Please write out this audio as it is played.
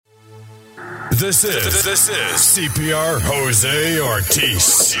This is CPR Jose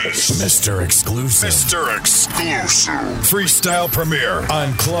Ortiz. Mr. Exclusive. Freestyle premiere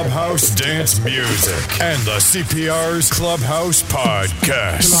on Clubhouse Dance Music and the CPR's Clubhouse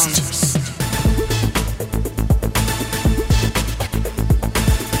Podcast.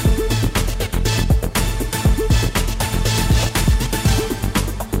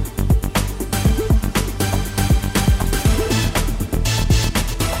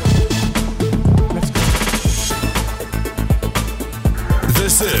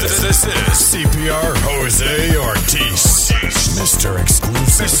 This is CPR Jose Ortiz. Mr.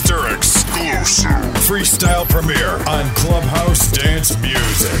 Exclusive. Freestyle premiere on Clubhouse Dance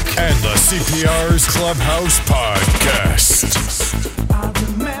Music and the CPR's Clubhouse Podcast. I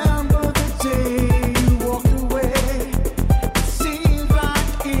remember the day you walked away. It seemed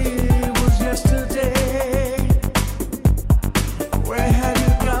like it was yesterday. Where have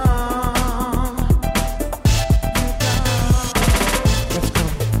you gone? Let's go.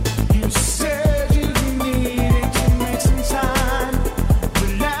 You said you needed to make some time,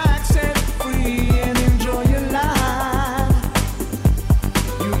 relax and free and enjoy your life.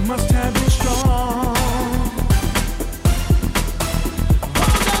 You must have been strong.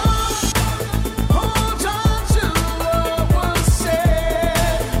 Hold on to what was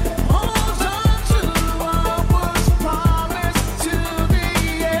said. Hold on to what was promised to the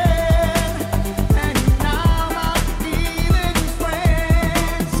end. And now my feelings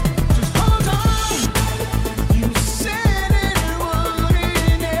friends. Just hold on. You said it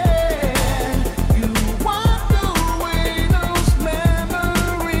wouldn't end. You wiped away those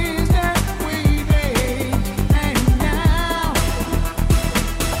memories that we made. And now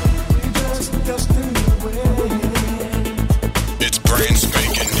we're just dusting away. It's brand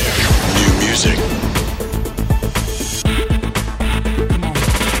spanking new music.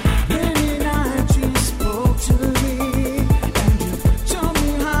 Many nights you spoke to me, and you told me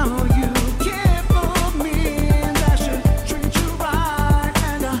how you care for me, and I should treat you right,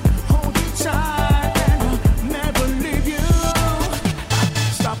 and I hold you tight, and I'll never leave you.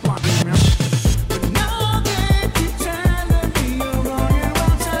 Stop lying, man. But now they keep telling me you're running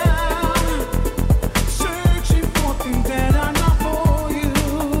around town, searching for things that are not for you.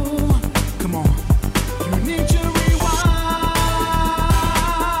 Come on, you need to rewind.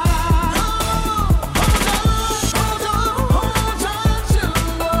 Hold on to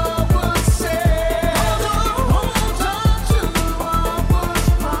what was said. Hold on to what was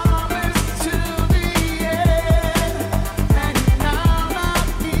promised to the end. And now my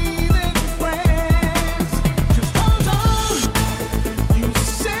feelings friends. Just hold on. You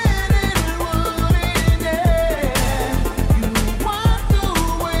said it wouldn't end. You wiped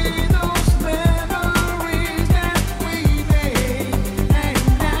away those memories that we made. And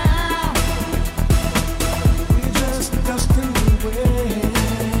now we're just dusting away.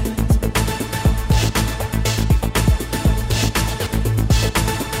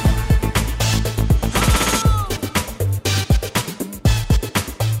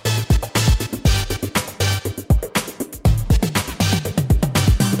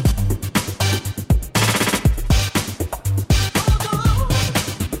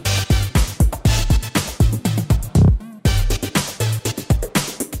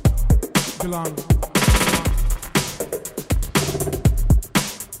 Belong.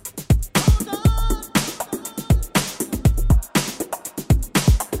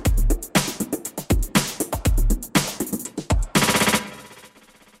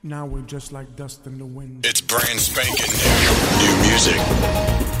 Now we're just like dust in the wind. It's brand spanking new music.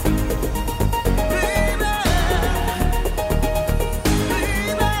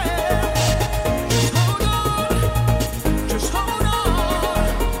 Just hold on. Just hold on.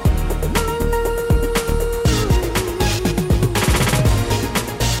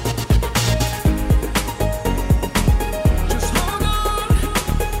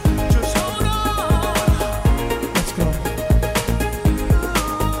 Just hold on. Let's go.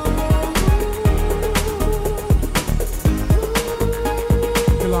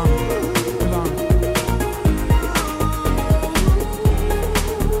 Belong.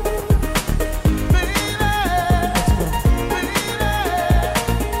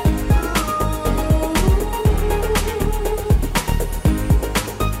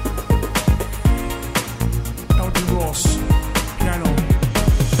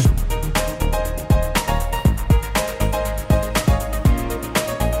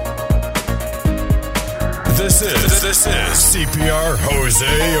 This is CPR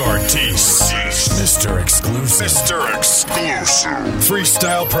Jose Ortiz, Mr. Exclusive.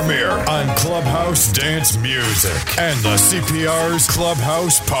 Freestyle premiere on Clubhouse Dance Music and the CPR's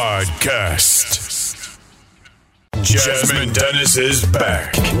Clubhouse Podcast. Jasmine Dennis is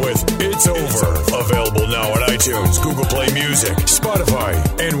back with It's Over. Available now on iTunes, Google Play Music, Spotify,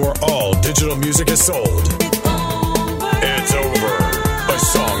 and where all digital music is sold. It's Over. A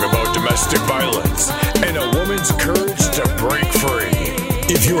song about domestic violence and a woman's courage to break free.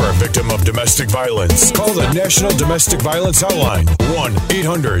 If you are a victim of domestic violence, call the National Domestic Violence Hotline,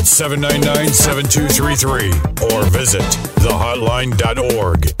 1-800-799-7233, or visit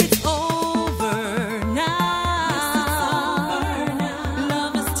thehotline.org. It's over now.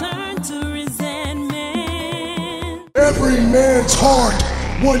 Love has turned to resentment. Every man's heart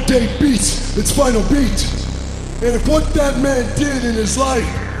one day beats its final beat. And if what that man did in his life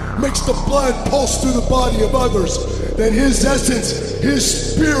makes the blood pulse through the body of others, then his essence,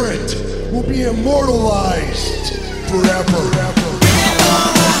 his spirit, will be immortalized forever.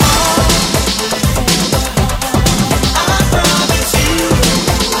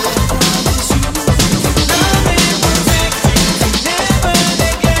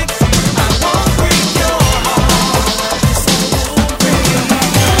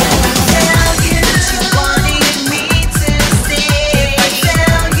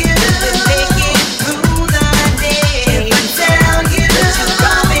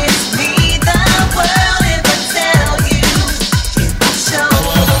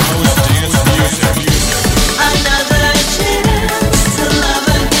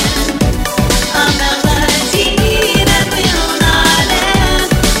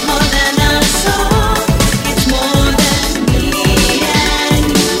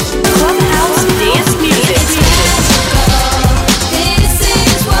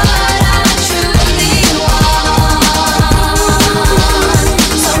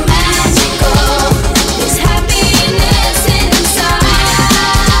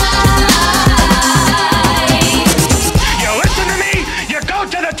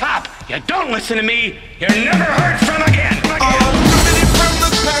 Listen to me, you're never heard from again. I'm running from the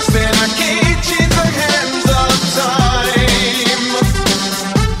past and I can't change the hands of time.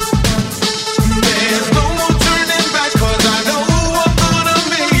 There's no more turning back, cause I know I'm gonna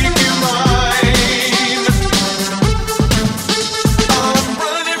make you mine. I'm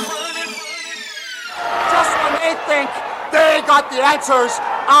running. Just when they think they got the answers,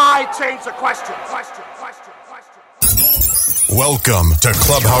 I change the questions. Welcome to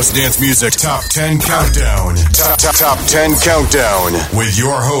Clubhouse Dance Music Top 10 Countdown. Top 10 Countdown with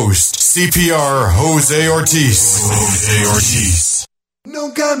your host, CPR Jose Ortiz.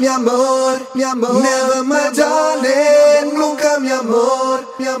 Nunca mi amor, never my darling. Nunca mi amor,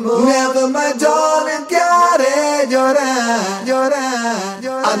 never my darling. Te haré llorar.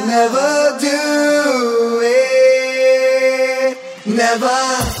 I never do it. Never.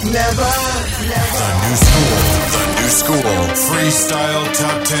 The new school freestyle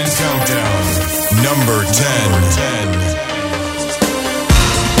Top 10 Countdown. Number 10.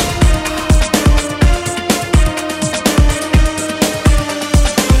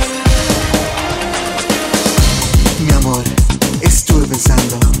 Mi amor, estuve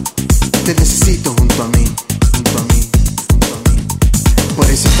pensando, te necesito junto a mí. Por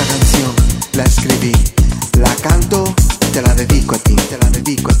eso esta canción la escribí, la canto, te la dedico a ti.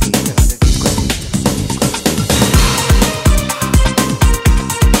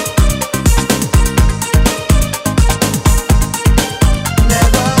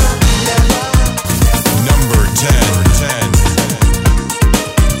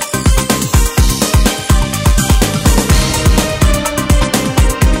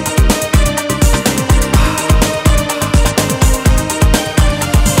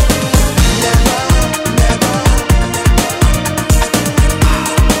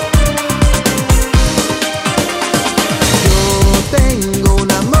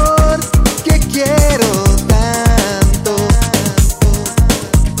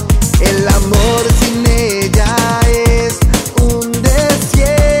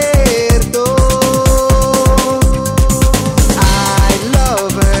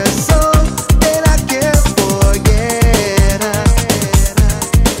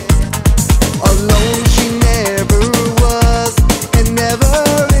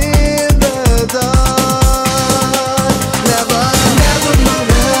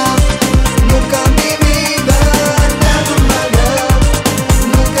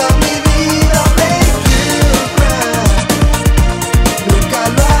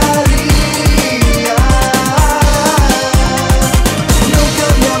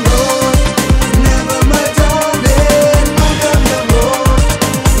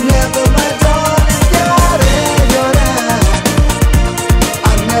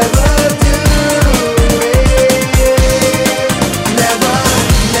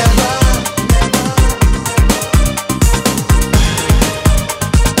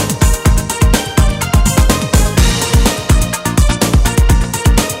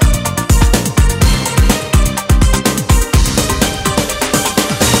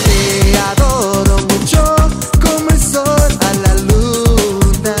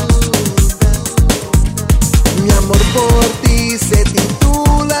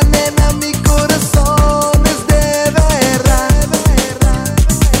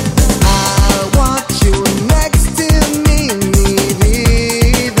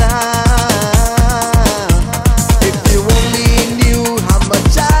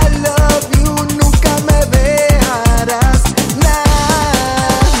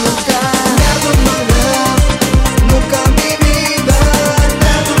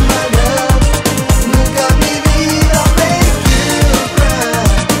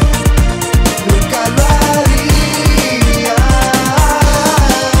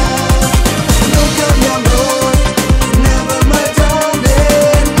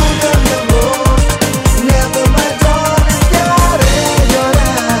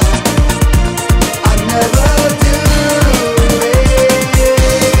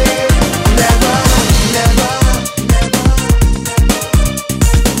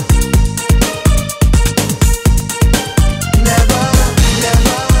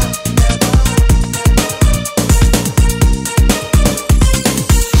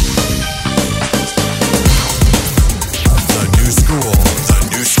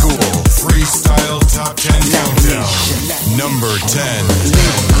 10.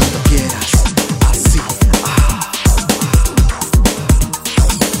 Cuando quieras, así.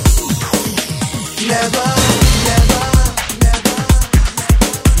 Never, never, never.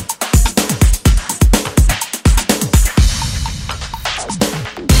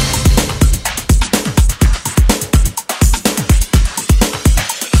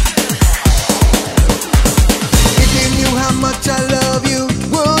 If you knew how much I love you,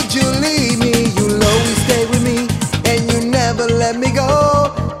 would you leave me? You'll always stay with me, and you never let me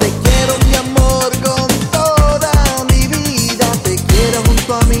go. Te quiero, mi amor, con toda mi vida. Te quiero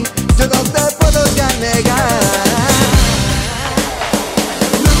junto a mí, yo no te puedo ya negar.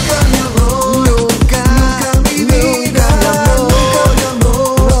 Nunca mi amor, nunca mi vida, nunca mi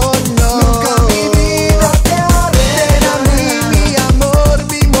amor, nunca mi vida te haré. Ven a mí, mi amor,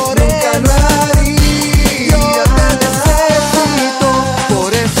 mi morena. Yo te necesito,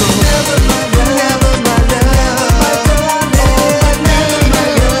 por eso never my love, never my love, never my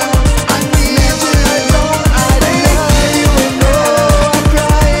love. I need you, I love you, and no, I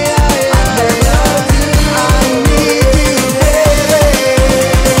cry, I love you, I need you,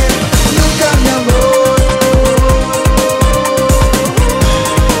 nunca mi amor,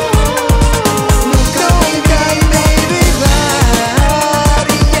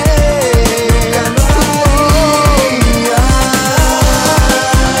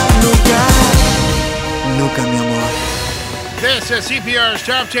 nunca mi vida, nunca mi amor. This is CPR's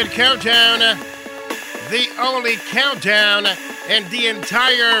Top 10 Countdown, the only countdown in the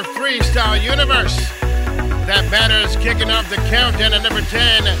entire freestyle universe that matters. Kicking off the countdown at number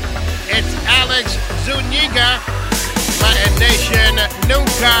 10, it's Alex Zuniga, Latin Nation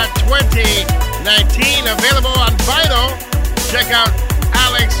Nunca 2019, available on vinyl. Check out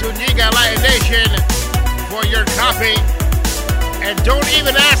Alex Zuniga, Latin Nation for your copy. And don't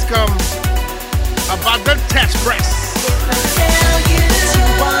even ask them about the test press.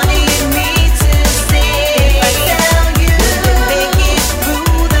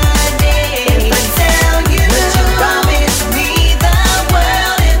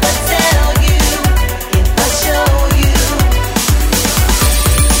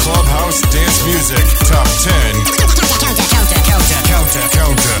 Clubhouse Dance Music Top 10.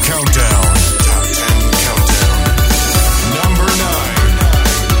 Countdown. Top 10 Countdown. Number 9.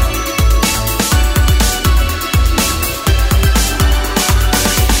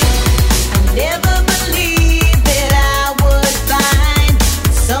 Never believed that I would find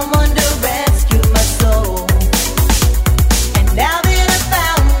someone to rescue my soul. And now that I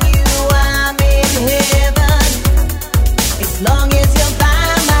found you, I'm in heaven. As long as you're by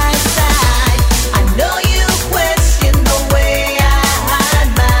my side, I know you question the way I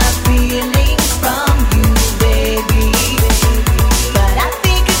hide my feelings.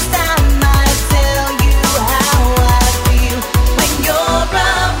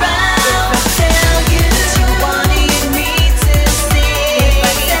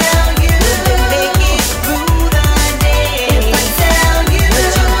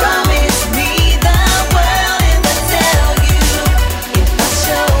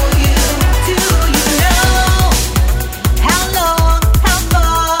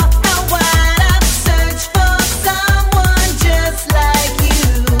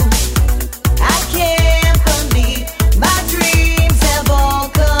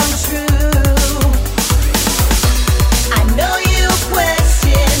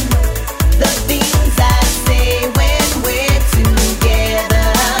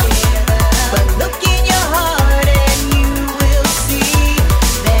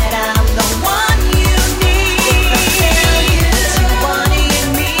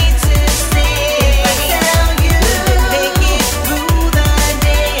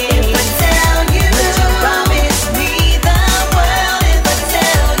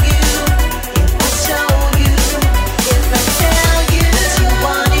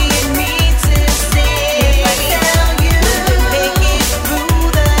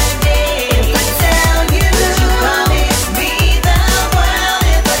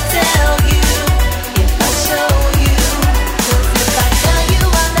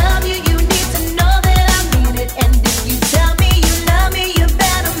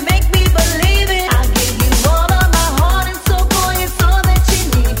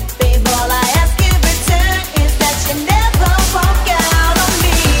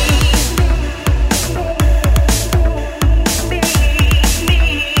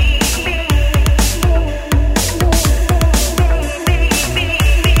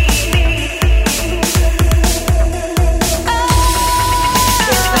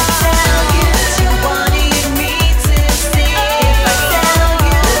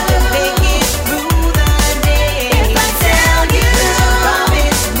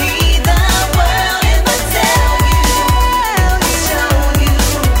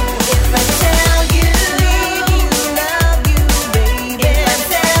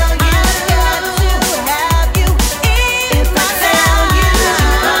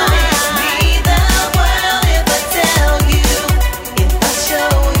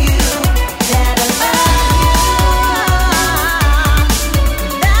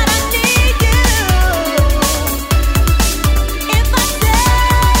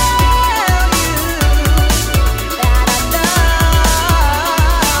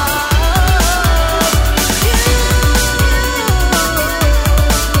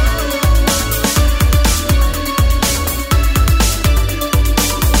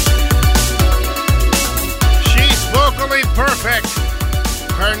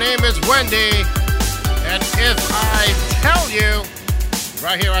 Her name is Wendy. And if I tell you,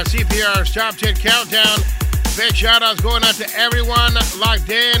 right here on CPR's Top 10 Countdown, big shout-outs going out to everyone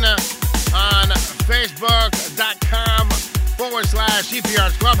logged in on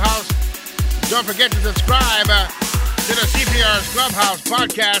Facebook.com/CPR's Clubhouse. Don't forget to subscribe to the CPR's Clubhouse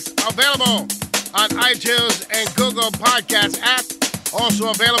podcast, available on iTunes and Google Podcast app. Also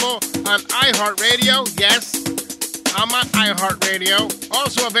available on iHeartRadio. Yes, I'm on iHeartRadio.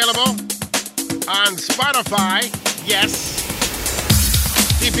 Also available on Spotify. Yes,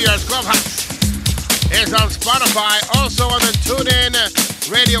 CPR's Clubhouse is on Spotify. Also on the TuneIn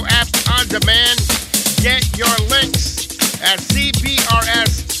radio app on demand. Get your links at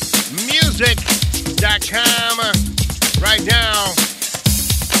cprsmusic.com. Right now,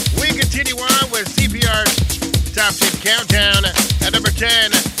 we continue on with CPR's Top 10 Countdown. At number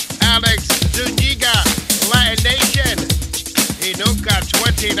 10, Alex Zuniga, Latin Nation, Inuka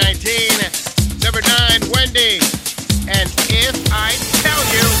 2019. Number 9, Wendy, and If I Tell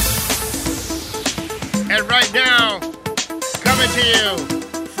You. And right now, coming to you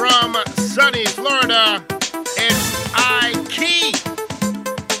from sunny Florida, it's I-Key.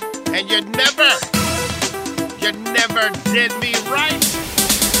 And you never did me right.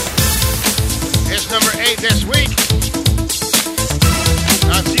 It's number 8 this week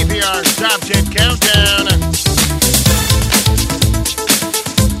on CPR's Top 10 Countdown.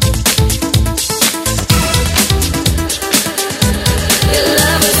 Your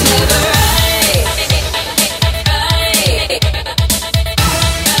love was never right.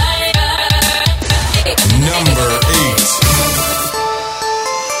 Number 8.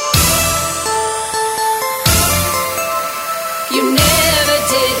 You never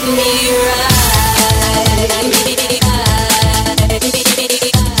did me right.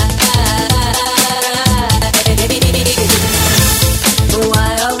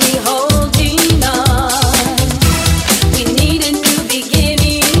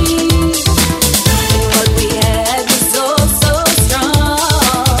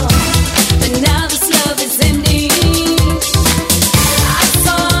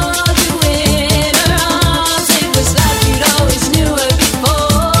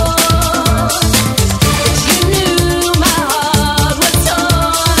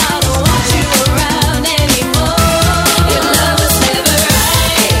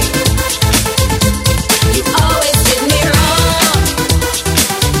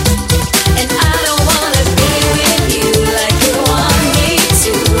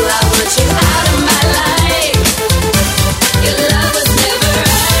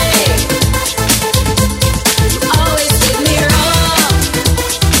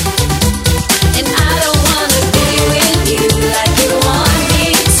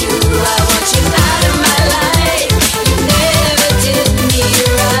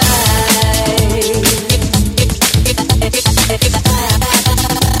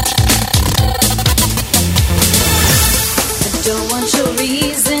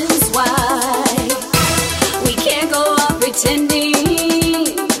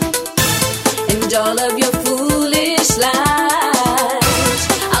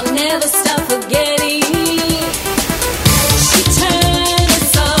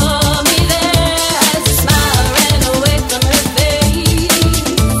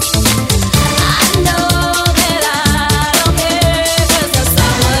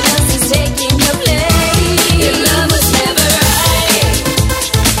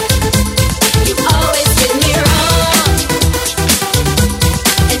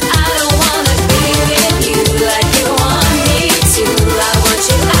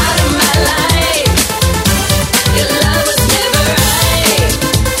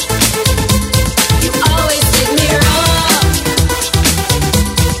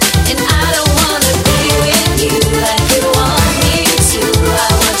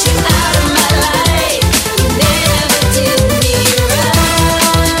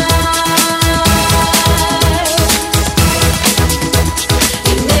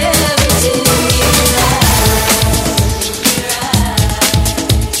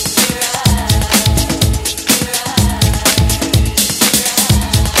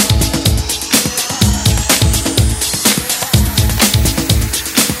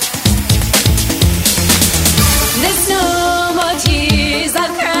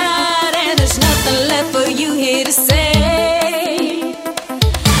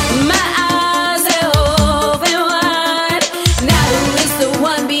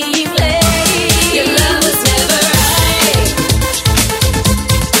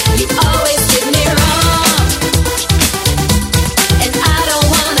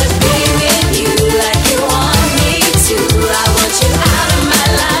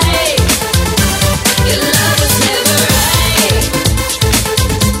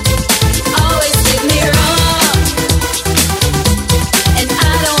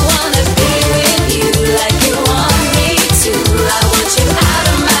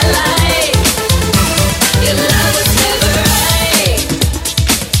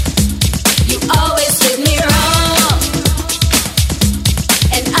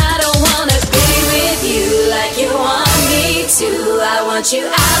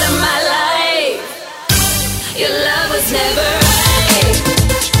 out of my life. Your love was never right.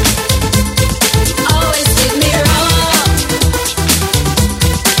 Always did me wrong,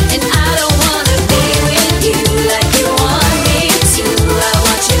 and I don't wanna be with you like you want me to. I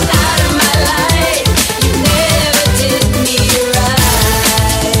want you out of my life. You never did me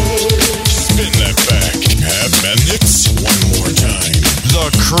right. Spin that back. Have Mendix one more time. The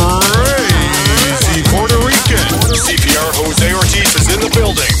crazy Puerto Rican. CPR Jose Ortiz is in the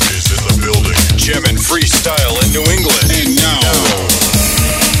building. Gem and freestyle in New England. And now,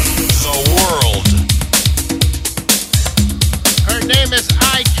 the world. Her name is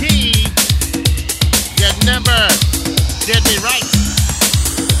Ike. You never did me right.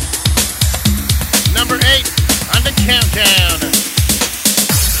 Number 8 on the countdown.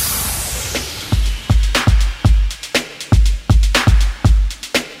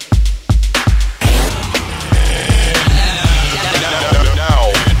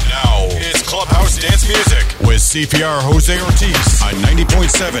 Now, it's Clubhouse Dance Music with CPR Jose Ortiz on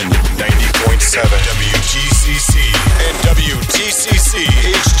 90.7 WTCC and WTCC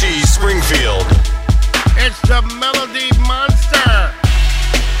HD Springfield. It's the Melody Monster.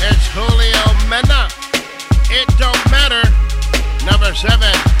 It's Julio Mena. It don't matter. Number 7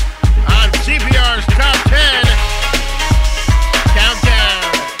 on CPR's Top 10 Countdown.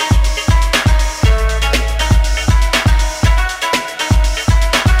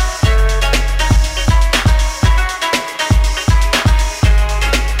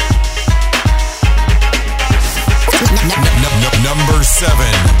 Number 7.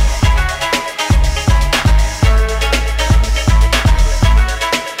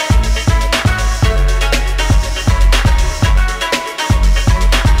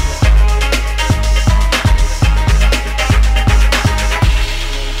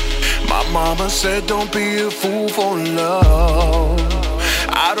 Mama said don't be a fool for love.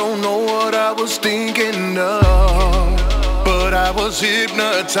 I don't know what I was thinking of, but I was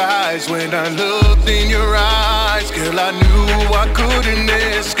hypnotized when I looked in your eyes. Girl, I knew I couldn't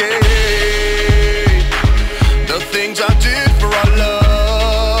escape the things I did for our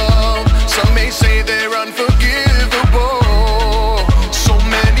love. Some may say they're unforgivable. So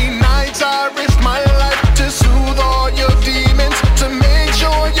many nights I risked my life to soothe all your demons, to make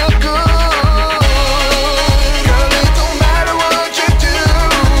sure you're good.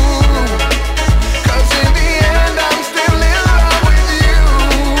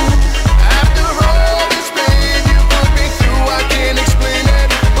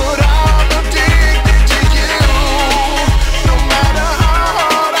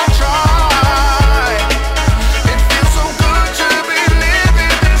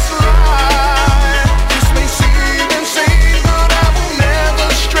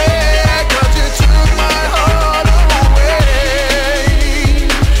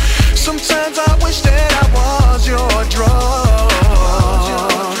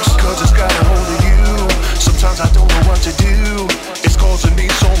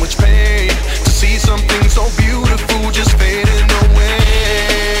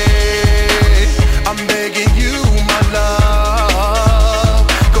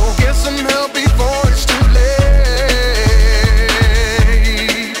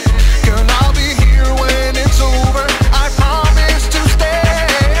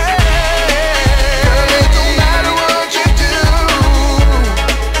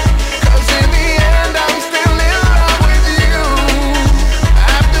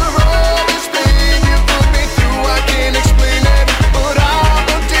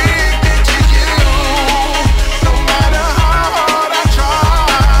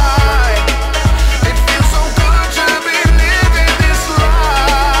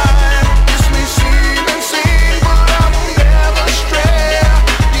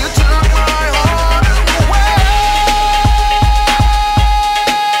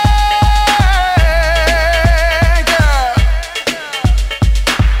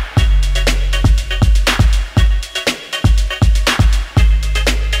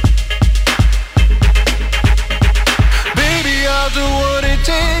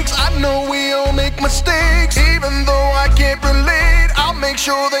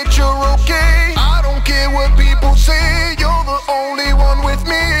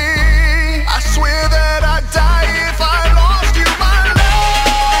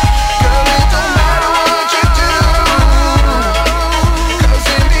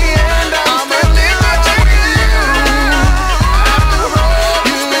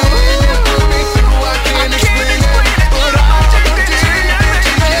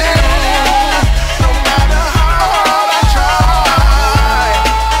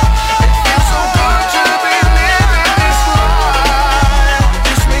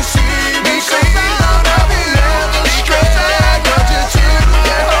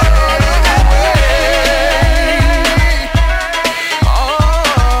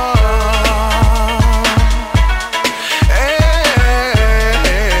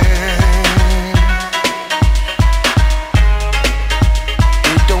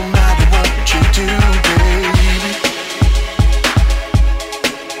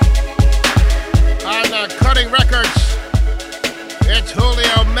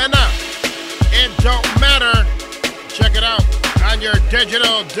 don't matter. Check it out on your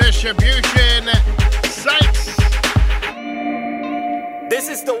digital distribution sites. This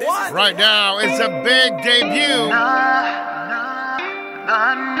is the one. Right now, it's a big debut.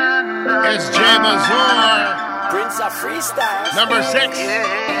 It's Jay Mazur. Prince of Freestyle. Number 6.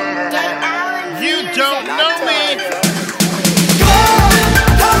 You don't know me.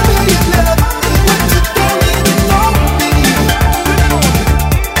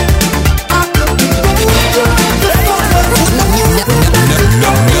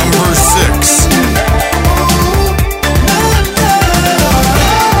 Number 6.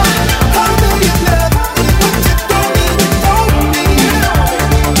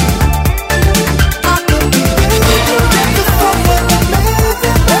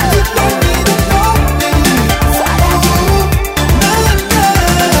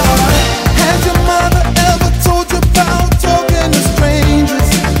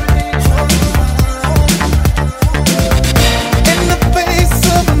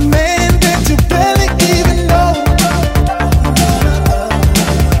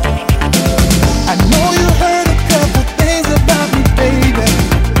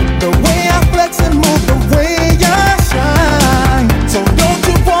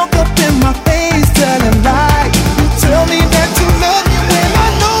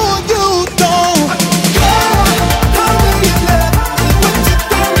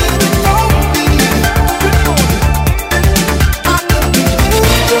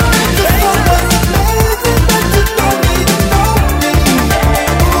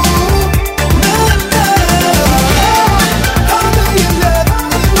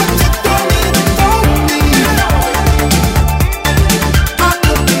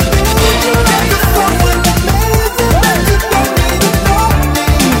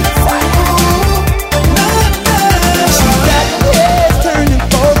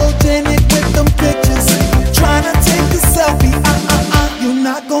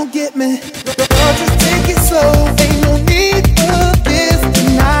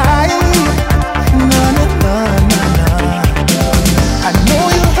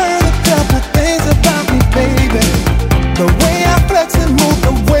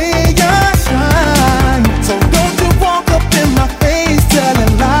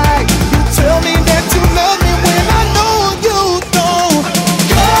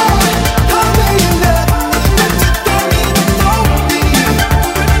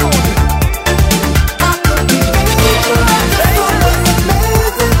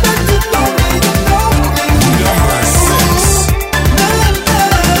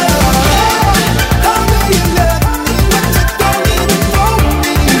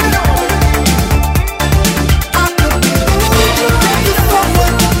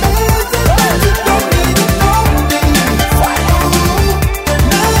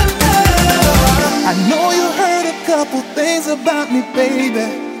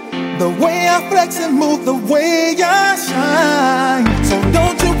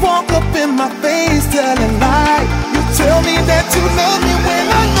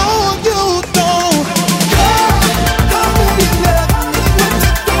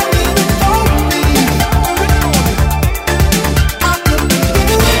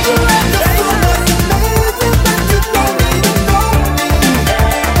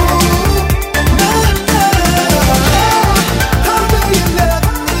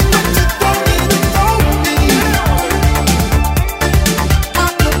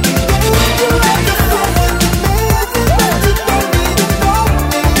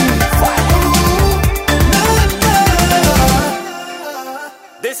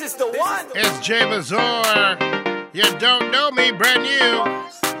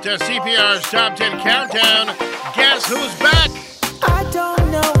 To CPR's Top 10 Countdown. Guess who's back? I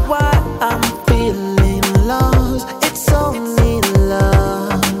don't know why I'm feeling lost. It's only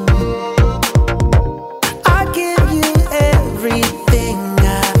love. I give you everything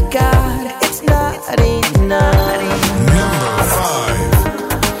I've got. It's not enough. Number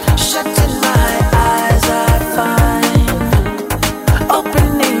 5. Shutting my eyes, I find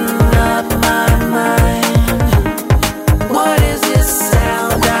opening up my mind. What is this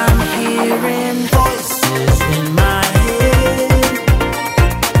sound I'm hearing? Voices in my head.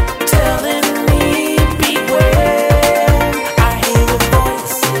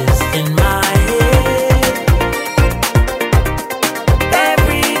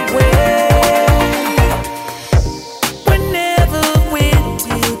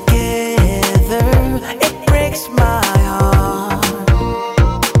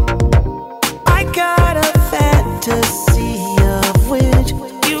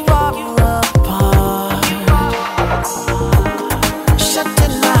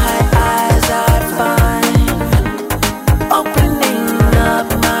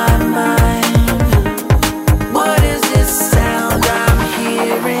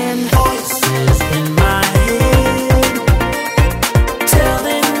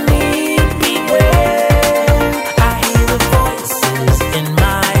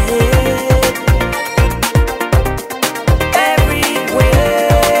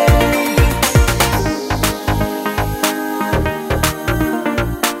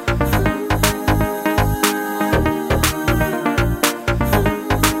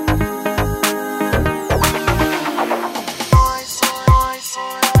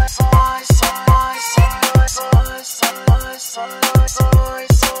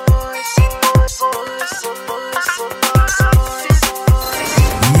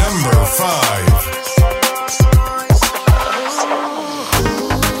 Number 5.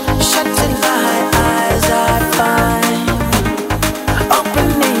 Shutting my eyes, I find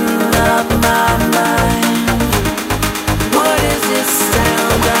opening up my mind. What is this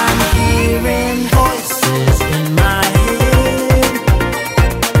sound I'm hearing? Voices in my head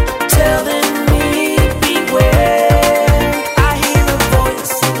telling me beware. I hear the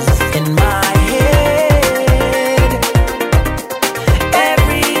voices in my head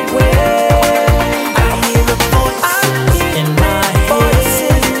everywhere. I hear the voices in my head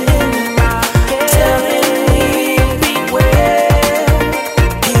telling me beware.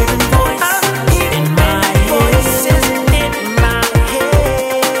 Hearing voices in my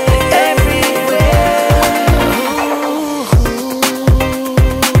head everywhere.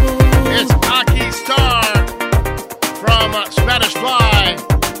 It's Aki Star from Spanish Fly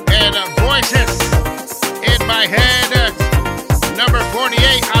and Voices in My Head. Number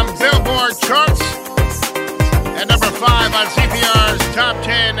 48 on Billboard charts and number 5 on CPR's Top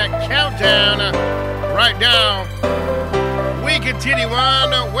 10 Countdown. Right now, we continue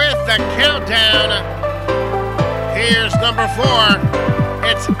on with the countdown. Here's number 4.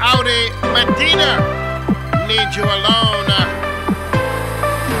 It's Audi Medina. Need You Alone.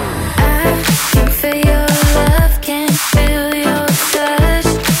 I can feel your love, can feel your touch.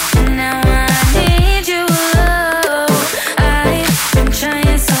 Now I need you alone. I've been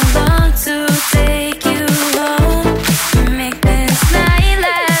trying so long to take you home, make this night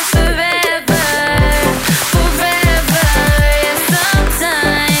last forever, forever. Yeah,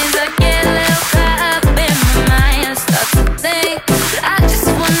 sometimes I get a little caught up in my mind. I start to think I just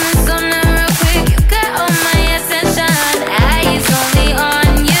want something real quick. You got all my attention. Eyes only on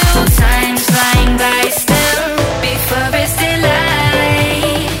you. Time's flying by still. Before it's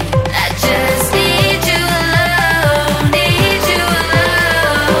daylight, I just need you alone. Need you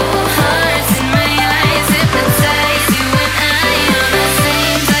alone. Hearts in my eyes hypnotize you and I on the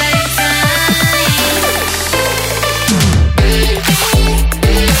same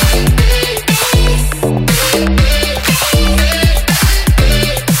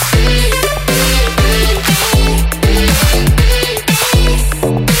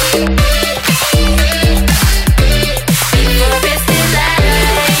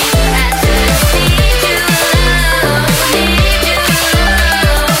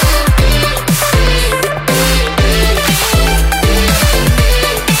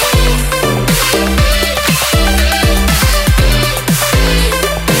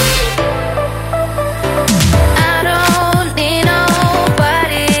I don't need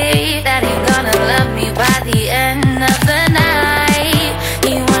nobody that ain't gonna love me by the end of the night.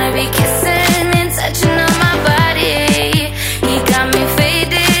 He wanna be kissing and touching on my body. He got me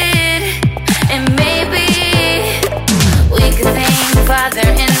faded, and maybe we could think farther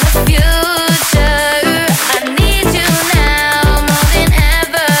in the future. I need you now more than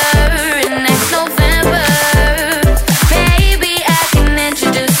ever. Next November, maybe I can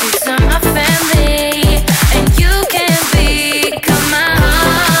introduce you to my family, and you can become my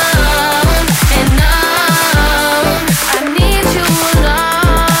home. And I need you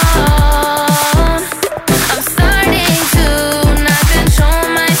alone. I'm starting to not control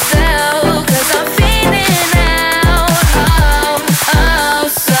myself, 'cause I'm feeling out. Oh,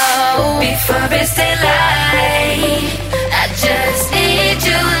 so before it's daylight, I just need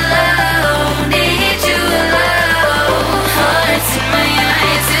you alone. Need you alone. Hearts in my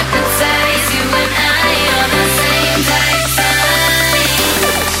eyes hypnotize you and I on the same tight time.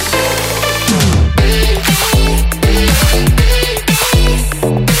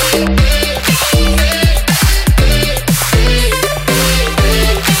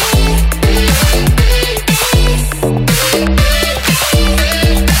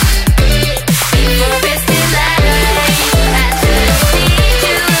 Before it's daylight, I just need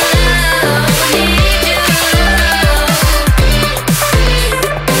you alone. Need you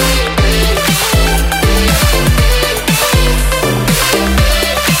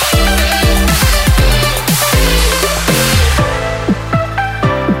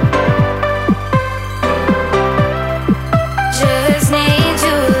just need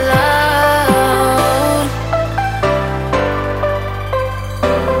you alone.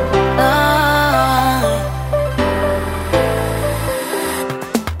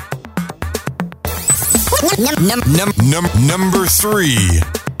 Number 3.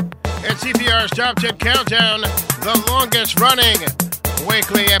 It's CPR's Top 10 Countdown, the longest running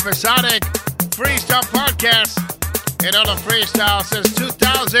weekly episodic freestyle podcast. And on a freestyle since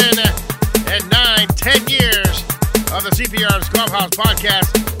 2009, 10 years. of the CPR's Clubhouse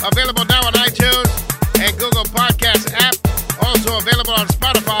podcast. Available now on iTunes and Google Podcast app. Also available on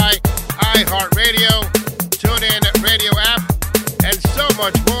Spotify, iHeartRadio, TuneIn Radio app, and so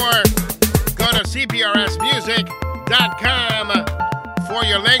much more. Go to cprsmusic.com for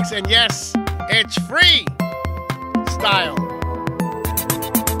your links. And yes, it's free style.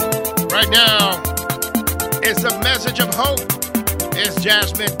 Right now, it's a message of hope. It's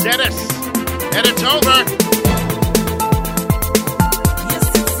Jasmine Dennis, and it's over.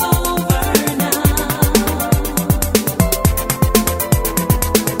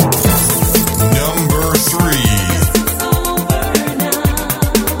 Number 3.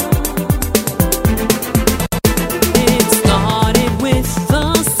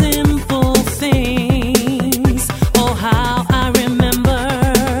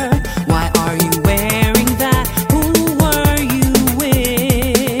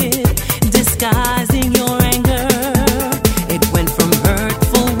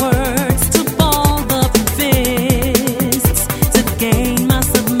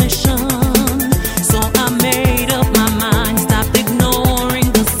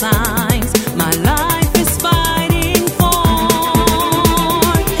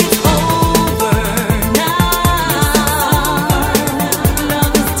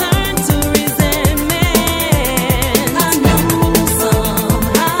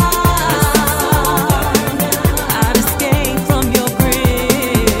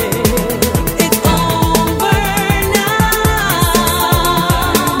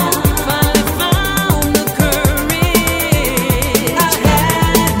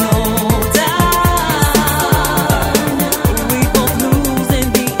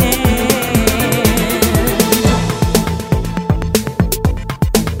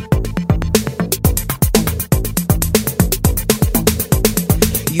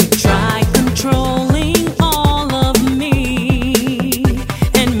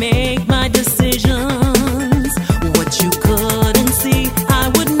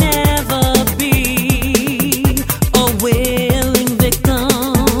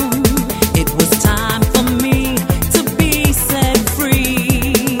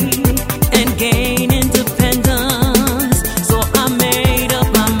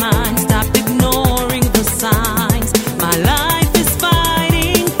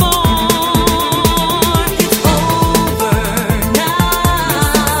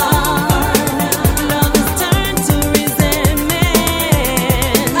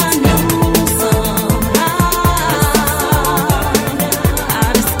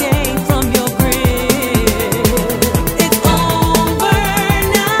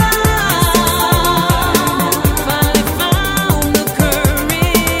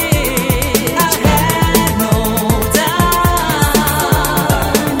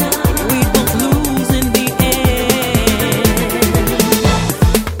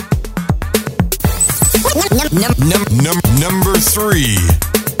 Number 3.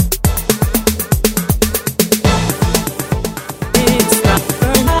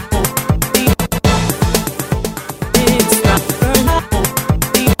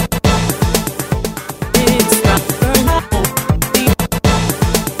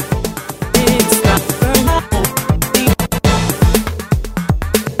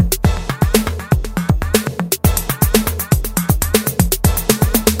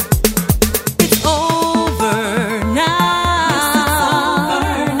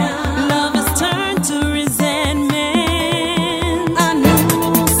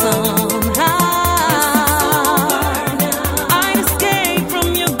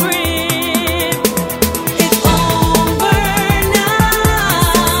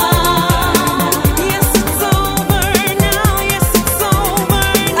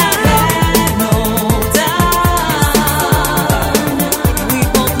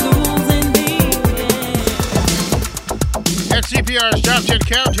 CPR's Top 10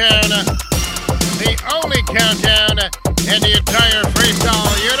 Countdown, the only countdown in the entire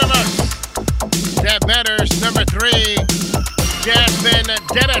freestyle universe that matters. Number 3, Jasmine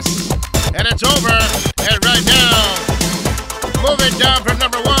Dennis, and it's over. And right now, moving down from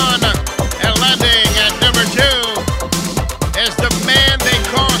number 1 and landing at number 2 is the man they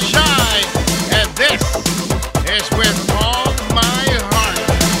call Shy, and this is With All My Heart.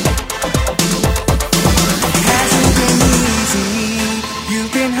 Hasn't been easy. You've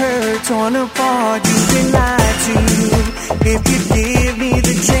been hurt, torn apart, you've been lied to. If you give me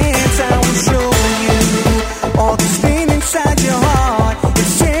the chance, I will show you all this pain inside your heart.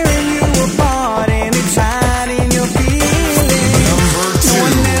 It's tearing you apart and it's hiding your feelings. No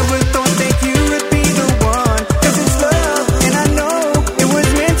one ever thought that you would be the one, 'cause it's love and I know it was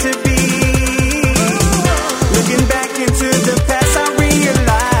meant to be. Looking back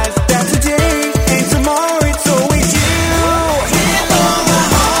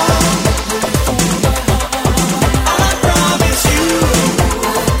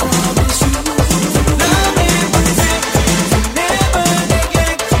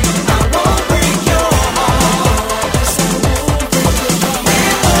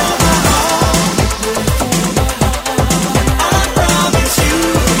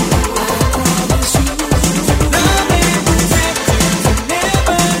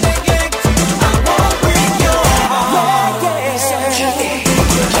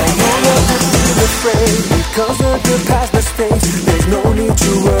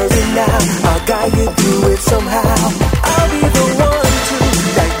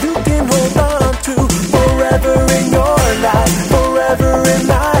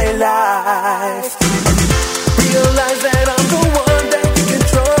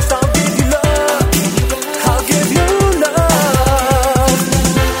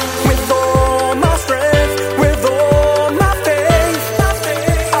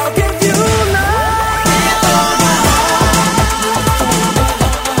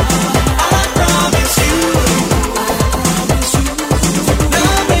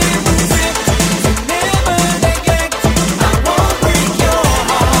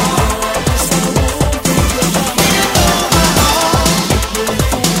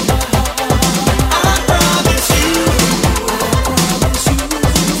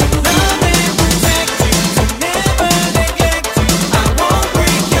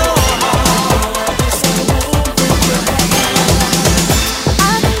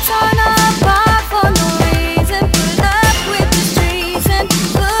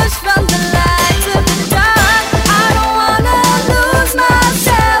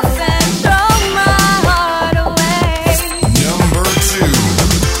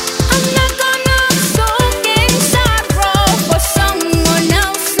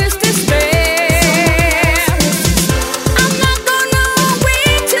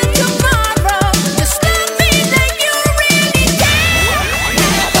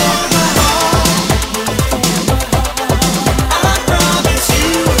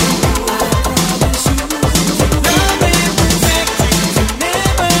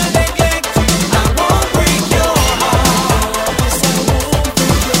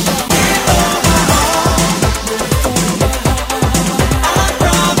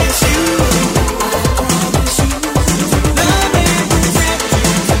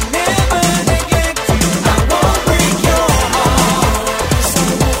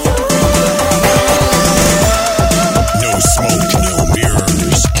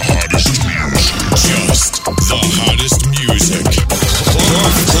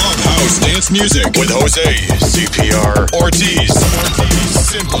Dance Music with Jose CPR Ortiz.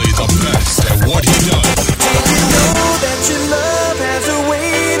 Simply the best at what he does. You know that your love has a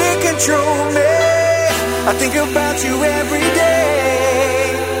way to control me. I think about you every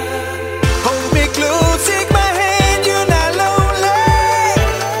day. Hold me close, take my hand, you're not lonely.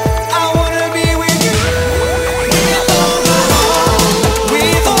 I wanna be with you. With all my heart,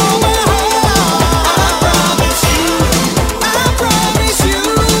 with all my heart. I promise you, I'll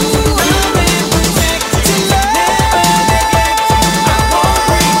be protected till never neglect. I won't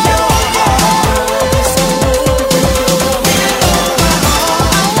break your heart. With all my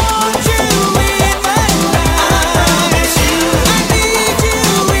heart, I want you in my life. I promise you, I need you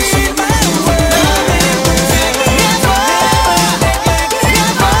in my world. Never neglect, never break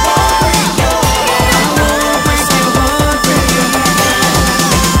your heart. I won't break your heart, baby.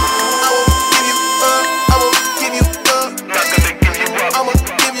 I won't give you up. I'ma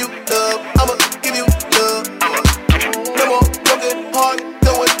give you love. I'ma give you love. No more broken heart,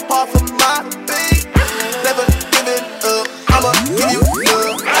 going hard for my babe. Never giving up. I'ma give you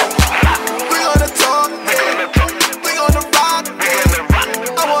love. We gonna talk. We gonna rock.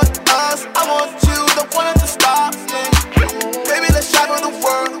 I want us. I want you. Don't want it to stop. Baby, let's travel the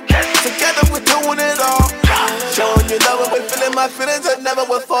world. Together we're doing it all. Showing you love and we're feeling my feelings that never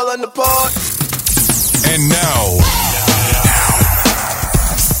will fall apart. And now,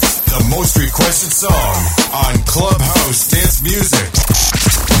 the most requested song on Clubhouse Dance Music.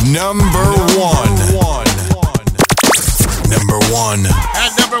 Number one. Number one.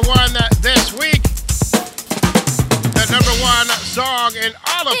 At number one this week, the number one song in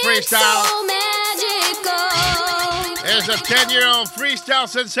all of freestyle So magical. is a 10-year-old freestyle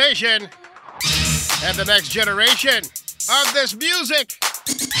sensation and the next generation of this music.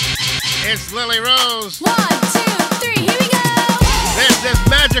 It's Lily Rose. 1, 2, 3, here we go. This is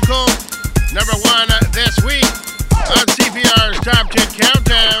Magical, number one this week on CPR's Top 10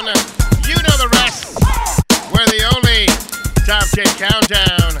 Countdown. You know the rest. We're the only Top 10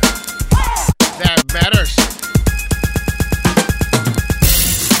 Countdown that matters.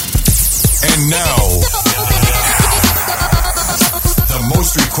 And now, the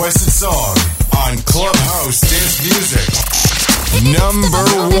most requested song on Clubhouse Dance Music. Number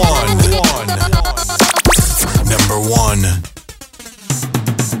one. Number one.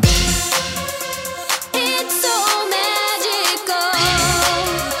 It's so magical.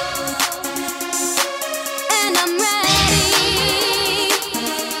 And I'm ready.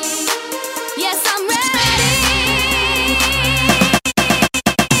 Yes, I'm ready.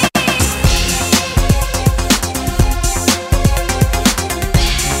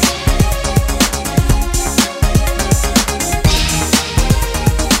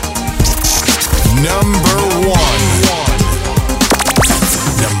 Number one.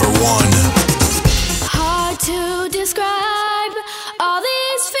 Number one. Hard to describe all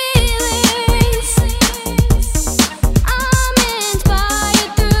these feelings. I'm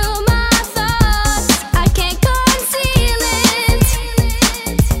inspired through my thoughts. I can't conceal it.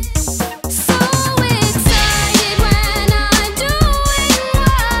 So excited when I'm doing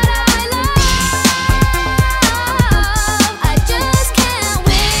what I love. I just can't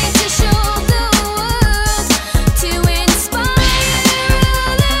wait to show the world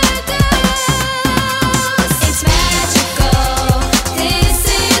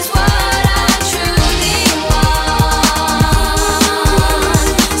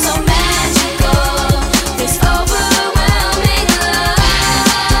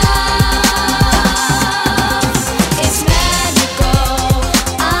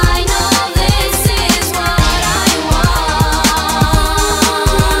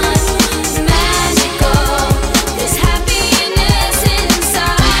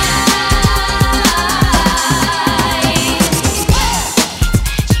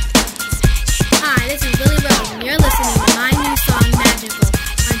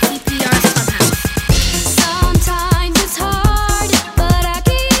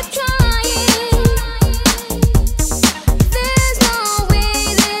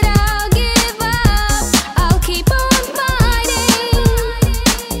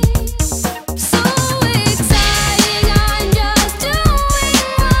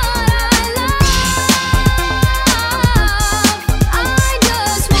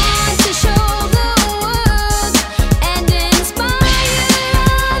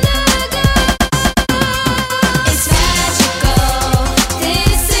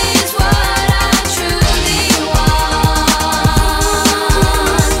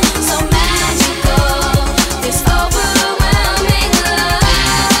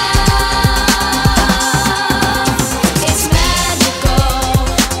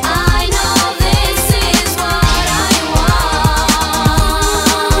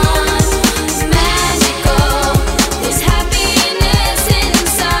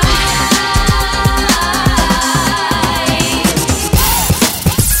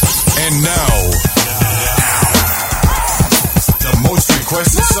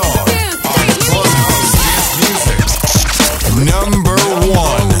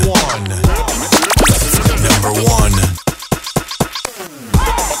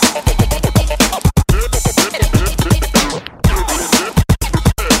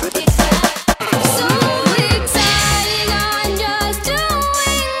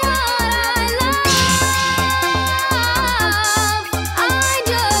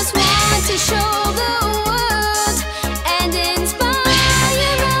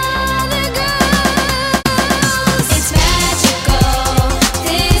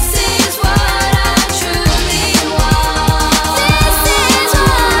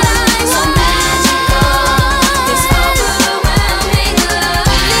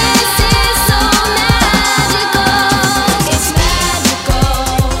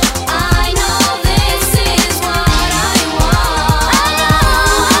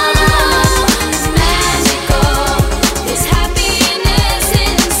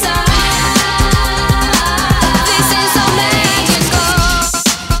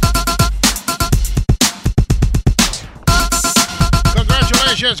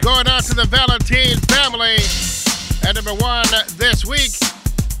number 1 this week,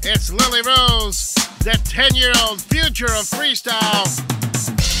 it's Lily Rose, the 10-year-old future of freestyle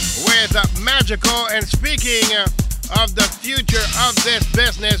with Magical. And speaking of the future of this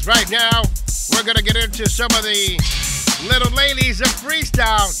business right now, we're going to get into some of the little ladies of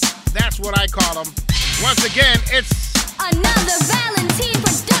freestyle. That's what I call them. Once again, it's another Valentine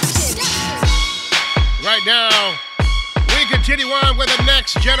production. Right now, we continue on with the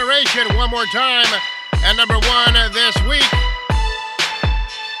next generation one more time. And number 1 this week,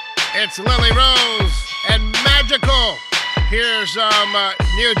 it's Lily Rose and Magical. Here's some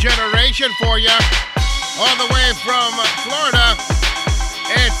new generation for you. All the way from Florida,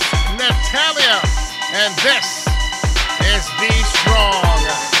 it's Natalia. And this is Be Strong.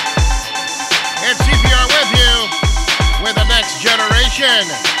 It's CPR with you with the next generation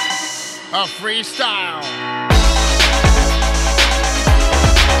of freestyle.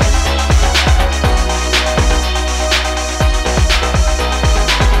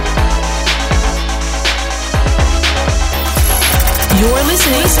 You're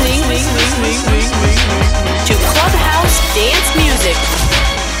listening to Clubhouse Dance Music.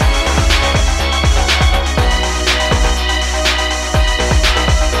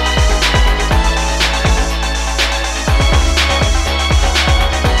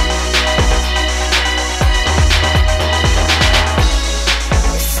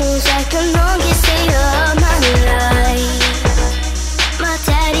 Seems like the longest day of my life. My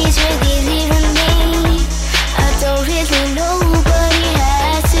daddy's really leaving me. I don't really know, but he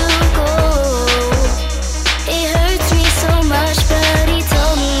had to go. It hurts me so much, but he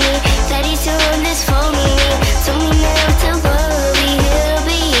told me that he's doing this for me. Told me never to worry, he'll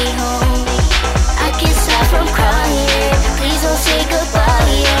be home. I can't stop from crying. Please don't say goodbye.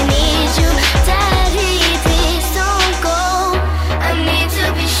 I need you, daddy. Please don't go. I need to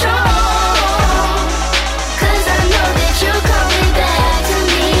be strong, 'cause I know that you're coming back to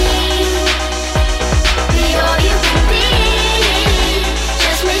me. Be all you can be.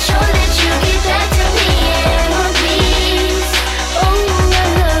 Just make sure that you get back to me in one piece. Oh, I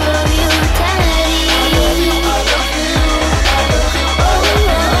love you, daddy. I love you, I love you, I love you, oh, I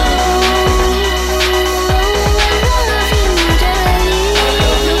love you, daddy. I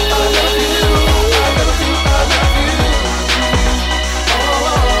love you, I love you, I love you, I love you.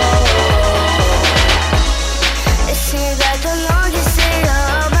 It seems like the longest day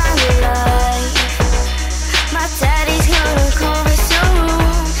of my life. My daddy's gonna come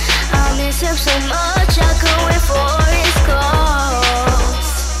soon. I miss him so much, I go in for his calls.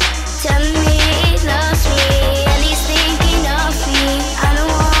 Telling me he loves me and he's thinking of me. I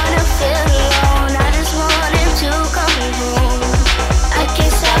don't wanna feel alone, I just want him to come home. I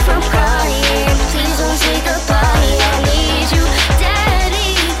can't stop from crying, please don't say goodbye. I need you,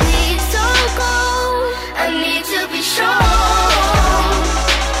 daddy, please don't go. I need to be strong,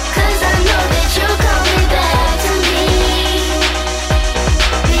 'cause I know that you're coming back to me.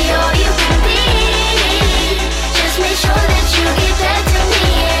 Be all you can be. Just make sure that you get back to me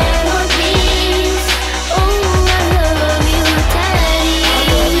in one piece. Oh, I love you, daddy. I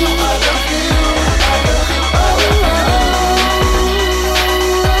love you, I love you, I love you, oh,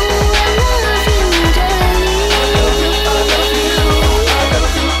 I love you, daddy. I love you, I love you, I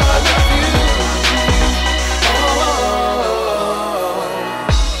love you, I love you.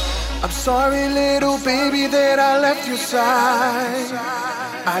 I'm sorry, little baby, that I left your side.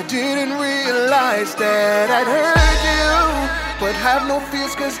 I didn't realize that I'd hurt you. But have no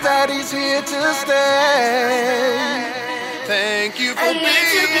fears, 'cause daddy's here to stay. Thank you for I need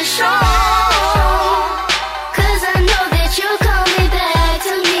to be being strong, 'cause I know that you're coming back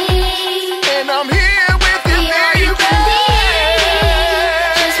to me. and I'm here with you, Be all you can be.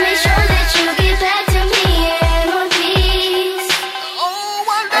 Just make sure that you get back to me in one piece. Oh,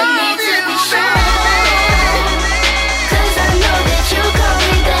 I need to be strong, 'cause I know that you're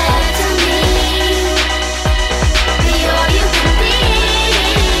coming back to me. Be all you can be.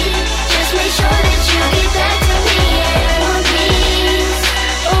 Just make sure that you get back to me in one piece.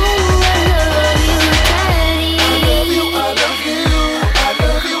 Oh, I love you, daddy. I love you, I love you, I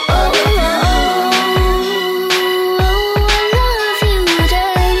love you, I love you. Oh, I love you,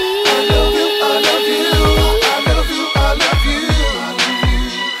 daddy. I love you, I love you, I love you, I love you.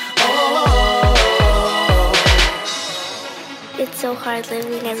 Oh. It's so hard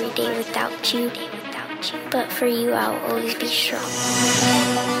living every day without you. But for you, I'll always be strong.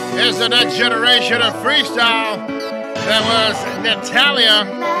 Here's the next generation of freestyle. That was Natalia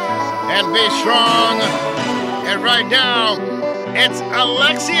and Be Strong. And right now, it's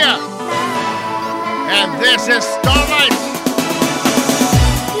Alexia. And this is Starlight.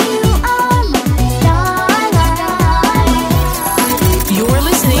 You are my starlight.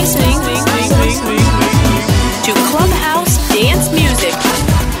 to Clubhouse Dance Music.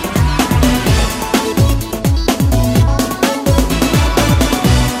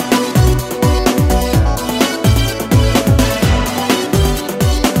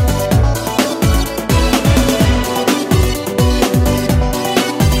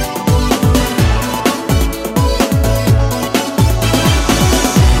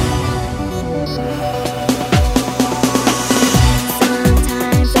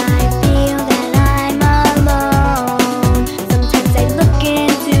 Sometimes I feel that I'm alone. Sometimes I look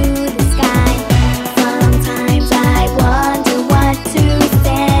into the sky. Sometimes I wonder what to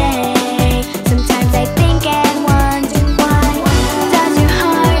say. Sometimes I think and wonder why. Does your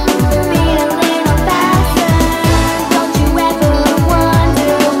heart beat a little faster? Don't you ever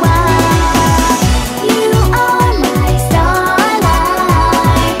wonder why? You are my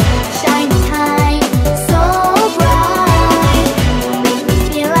starlight, shining high, so bright. You make me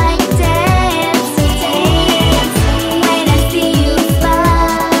feel like dancing when I see you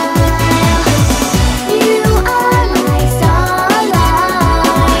smile. You are my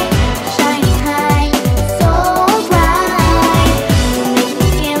starlight, shining high, so bright. You make me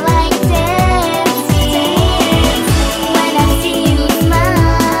feel like dancing when I see you smile.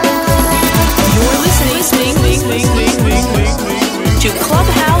 You're listening to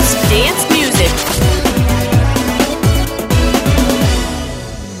Clubhouse Dance Music.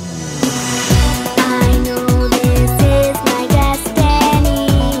 I know this is my destiny.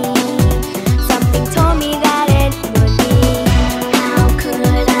 Something told me that it would be. How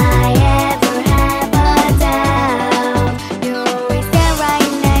could I ever have a doubt? You're always there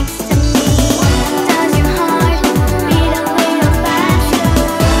right next to me. Does your heart beat a little faster?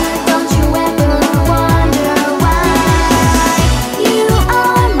 Don't you ever wonder why? You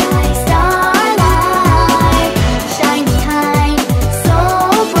are my starlight, shining high, so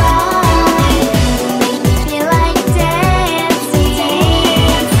bright. You make me feel like dancing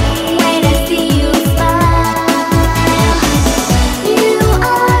when I see you smile. You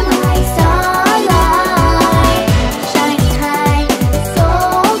are my starlight, shining high, so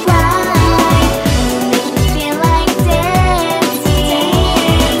bright. You make me feel like dancing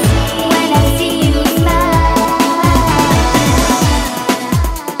when I see you smile.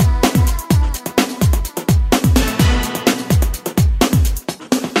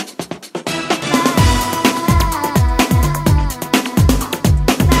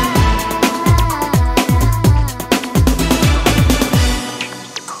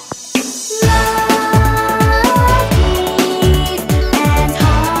 Peace and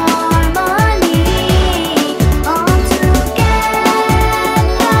harmony all together.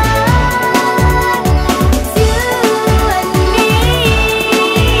 It's you and me.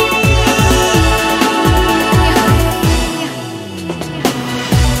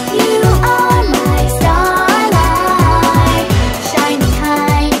 You are my starlight, shining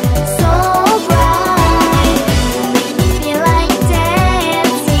high, so bright. You make me feel like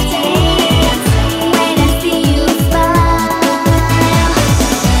dancing when I see you smile.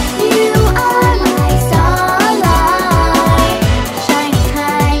 You are my starlight, shining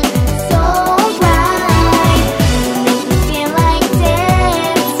high, so bright. You make me feel like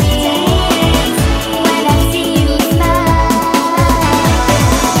dancing when I see you smile.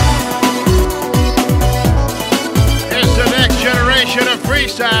 It's the next generation of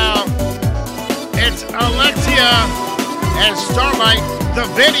freestyle. It's Alexia and Starlight. The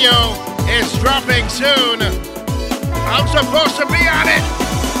video is dropping soon. I'm supposed to be on it.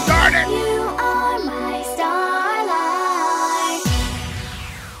 Darn it. You are my starlight.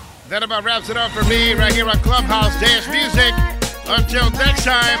 That about wraps it up for me right here on Clubhouse Dance Music. Until next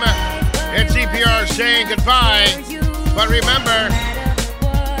time, it's CPR saying goodbye. But remember,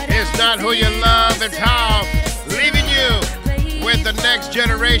 it's not who you love, it's how. Leaving you with the next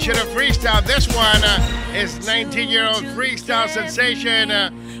generation of freestyle. This one is 19-year-old freestyle sensation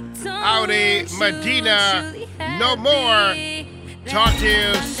Audi Medina. No more. Talk to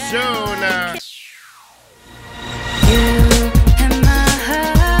you soon. And my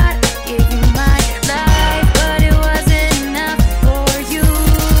heart gave you my life, but it wasn't enough for you.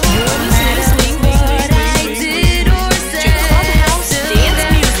 You're listening What I did or to said, Clubhouse still Dance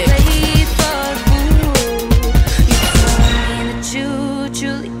that Music. played for fool. You told me that you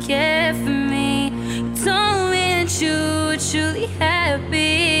truly care for me. You told me that you were truly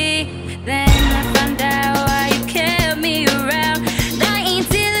happy. Then I found out why you kept me around. I ain't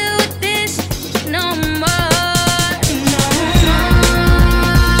dealing with this no more.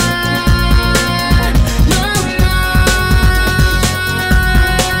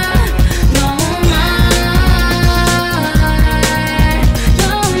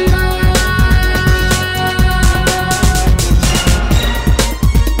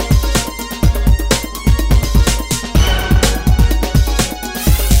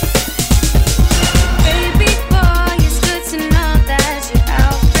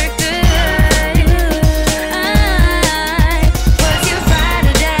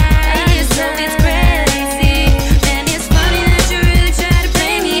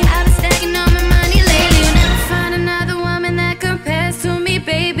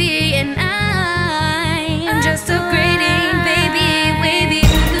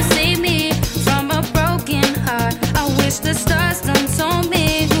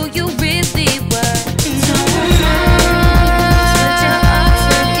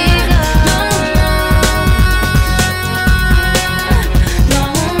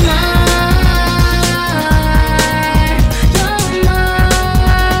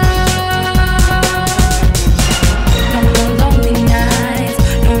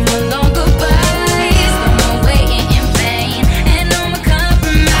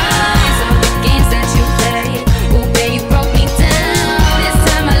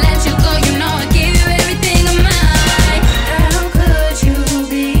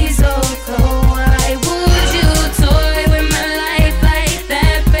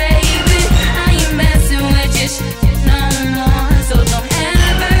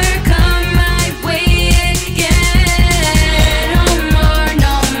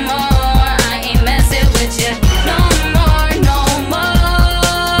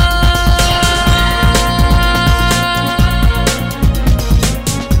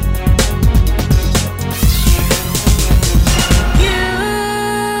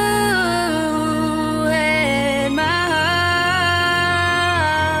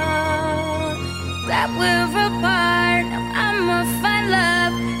 thought we're apart. Now I'ma find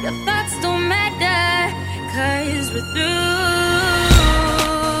love. Your thoughts don't matter, 'cause we're through.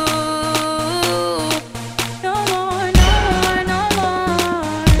 No more, no more, no more.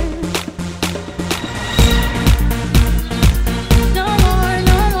 No more,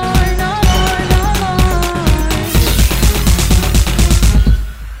 no more, no more, no more.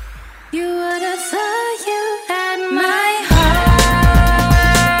 You would've thought you had my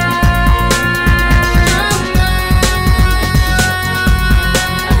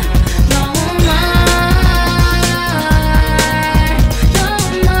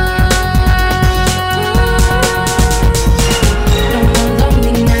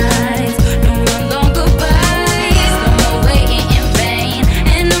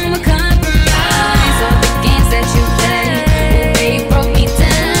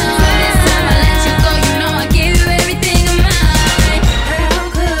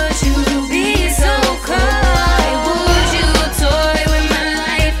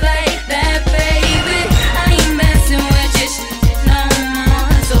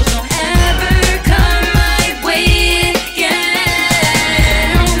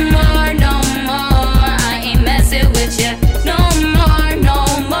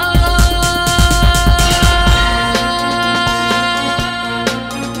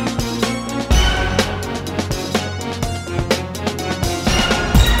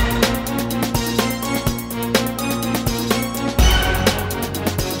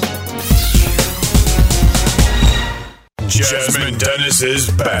Jasmine Dennis is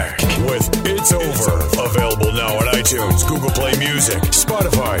back with It's Over. Available now on iTunes, Google Play Music,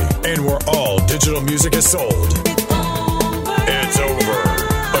 Spotify, and where all digital music is sold. It's Over.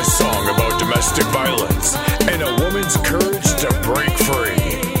 A song about domestic violence and a woman's courage to break free.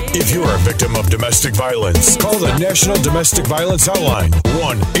 If you are a victim of domestic violence, call the National Domestic Violence Hotline,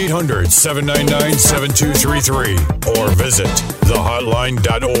 1-800-799-7233, or visit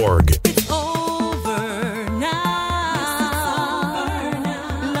thehotline.org.